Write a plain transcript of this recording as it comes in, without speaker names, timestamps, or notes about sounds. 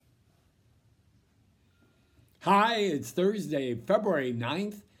Hi, it's Thursday, February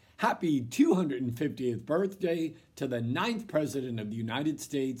 9th. Happy 250th birthday to the 9th President of the United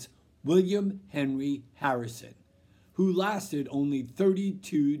States, William Henry Harrison, who lasted only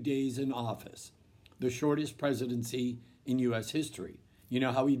 32 days in office, the shortest presidency in U.S. history. You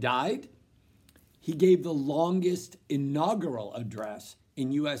know how he died? He gave the longest inaugural address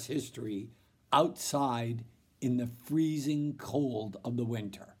in U.S. history outside in the freezing cold of the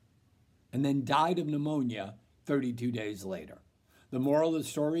winter, and then died of pneumonia 32 days later. The moral of the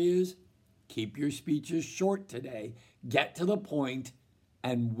story is keep your speeches short today, get to the point,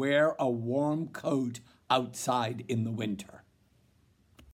 and wear a warm coat outside in the winter.